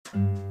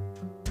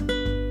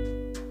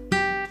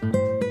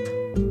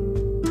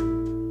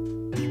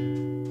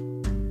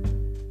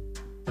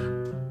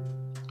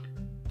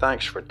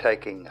Thanks for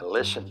taking a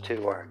listen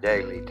to our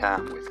daily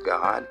time with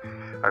God.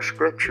 Our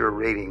scripture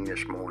reading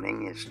this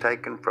morning is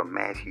taken from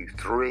Matthew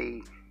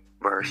 3,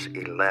 verse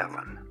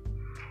 11.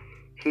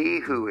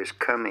 He who is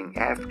coming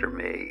after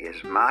me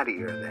is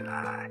mightier than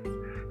I,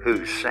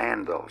 whose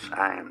sandals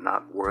I am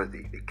not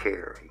worthy to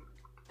carry.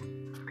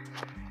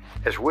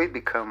 As we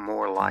become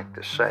more like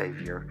the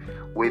Savior,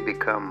 we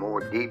become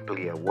more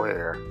deeply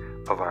aware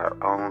of our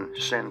own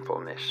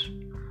sinfulness.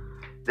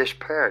 This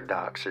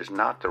paradox is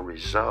not the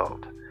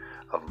result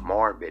of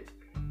morbid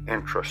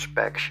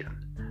introspection,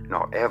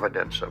 nor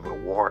evidence of a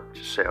warped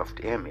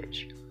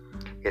self-image.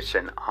 It's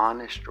an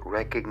honest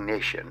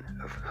recognition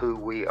of who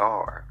we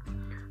are,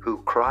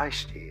 who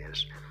Christ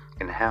is,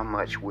 and how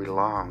much we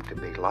long to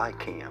be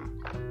like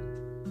Him.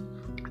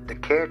 The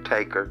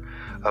caretaker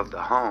of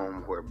the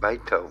home where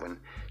Beethoven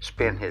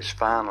spent his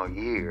final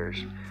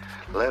years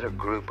led a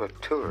group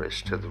of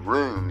tourists to the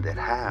room that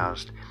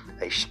housed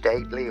a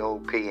stately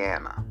old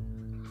piano.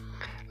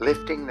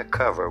 Lifting the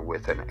cover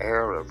with an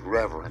air of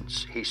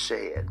reverence, he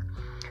said,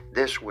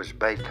 "This was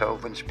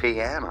Beethoven's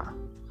piano."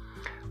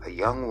 A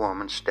young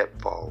woman stepped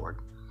forward,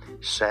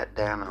 sat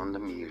down on the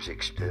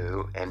music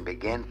stool, and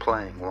began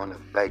playing one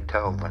of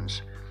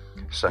Beethoven's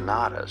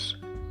sonatas.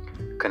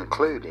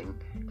 Concluding,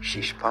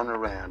 she spun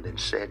around and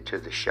said to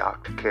the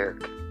shocked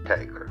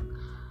caretaker,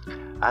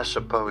 "I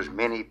suppose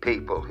many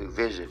people who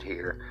visit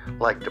here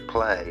like to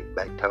play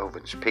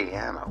Beethoven's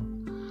piano."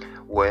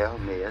 "Well,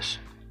 miss,"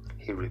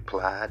 he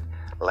replied,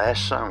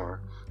 "last summer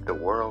the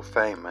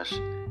world-famous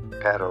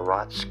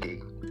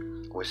Paderewski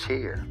was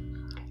here,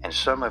 and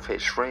some of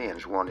his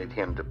friends wanted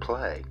him to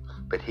play,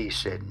 but he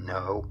said,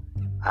 'No,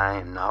 I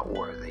am not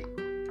worthy.'"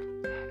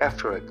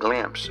 After a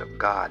glimpse of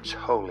God's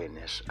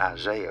holiness,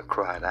 Isaiah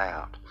cried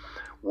out,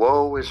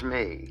 "Woe is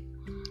me!"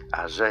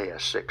 Isaiah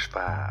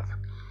 6:5.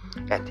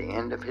 At the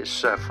end of his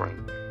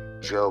suffering,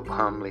 Job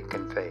humbly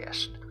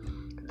confessed,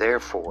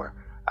 "Therefore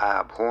I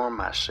abhor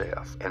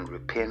myself and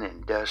repent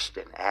in dust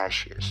and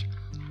ashes."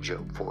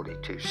 Job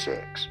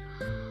 42:6.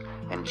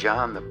 And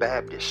John the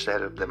Baptist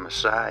said of the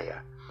Messiah,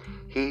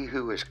 "He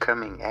who is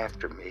coming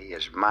after me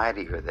is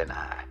mightier than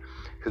I,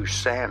 whose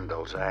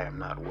sandals I am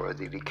not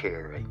worthy to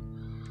carry."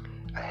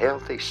 A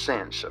healthy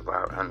sense of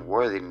our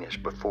unworthiness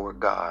before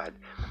God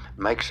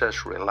makes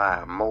us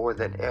rely more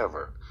than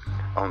ever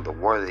on the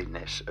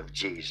worthiness of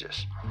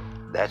Jesus.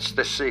 That's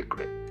the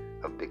secret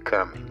of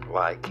becoming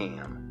like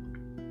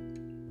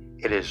Him.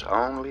 It is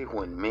only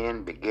when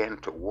men begin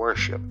to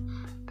worship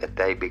that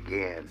they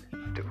begin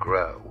to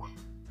grow.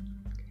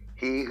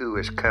 He who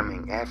is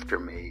coming after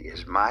me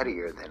is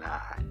mightier than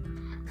I,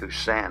 whose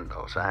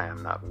sandals I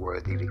am not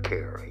worthy to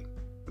carry.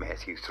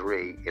 Matthew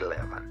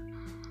 3:11.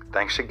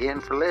 Thanks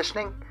again for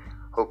listening.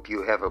 Hope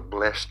you have a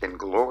blessed and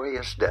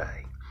glorious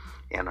day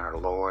in our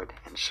Lord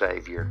and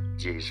Savior,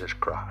 Jesus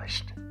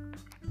Christ.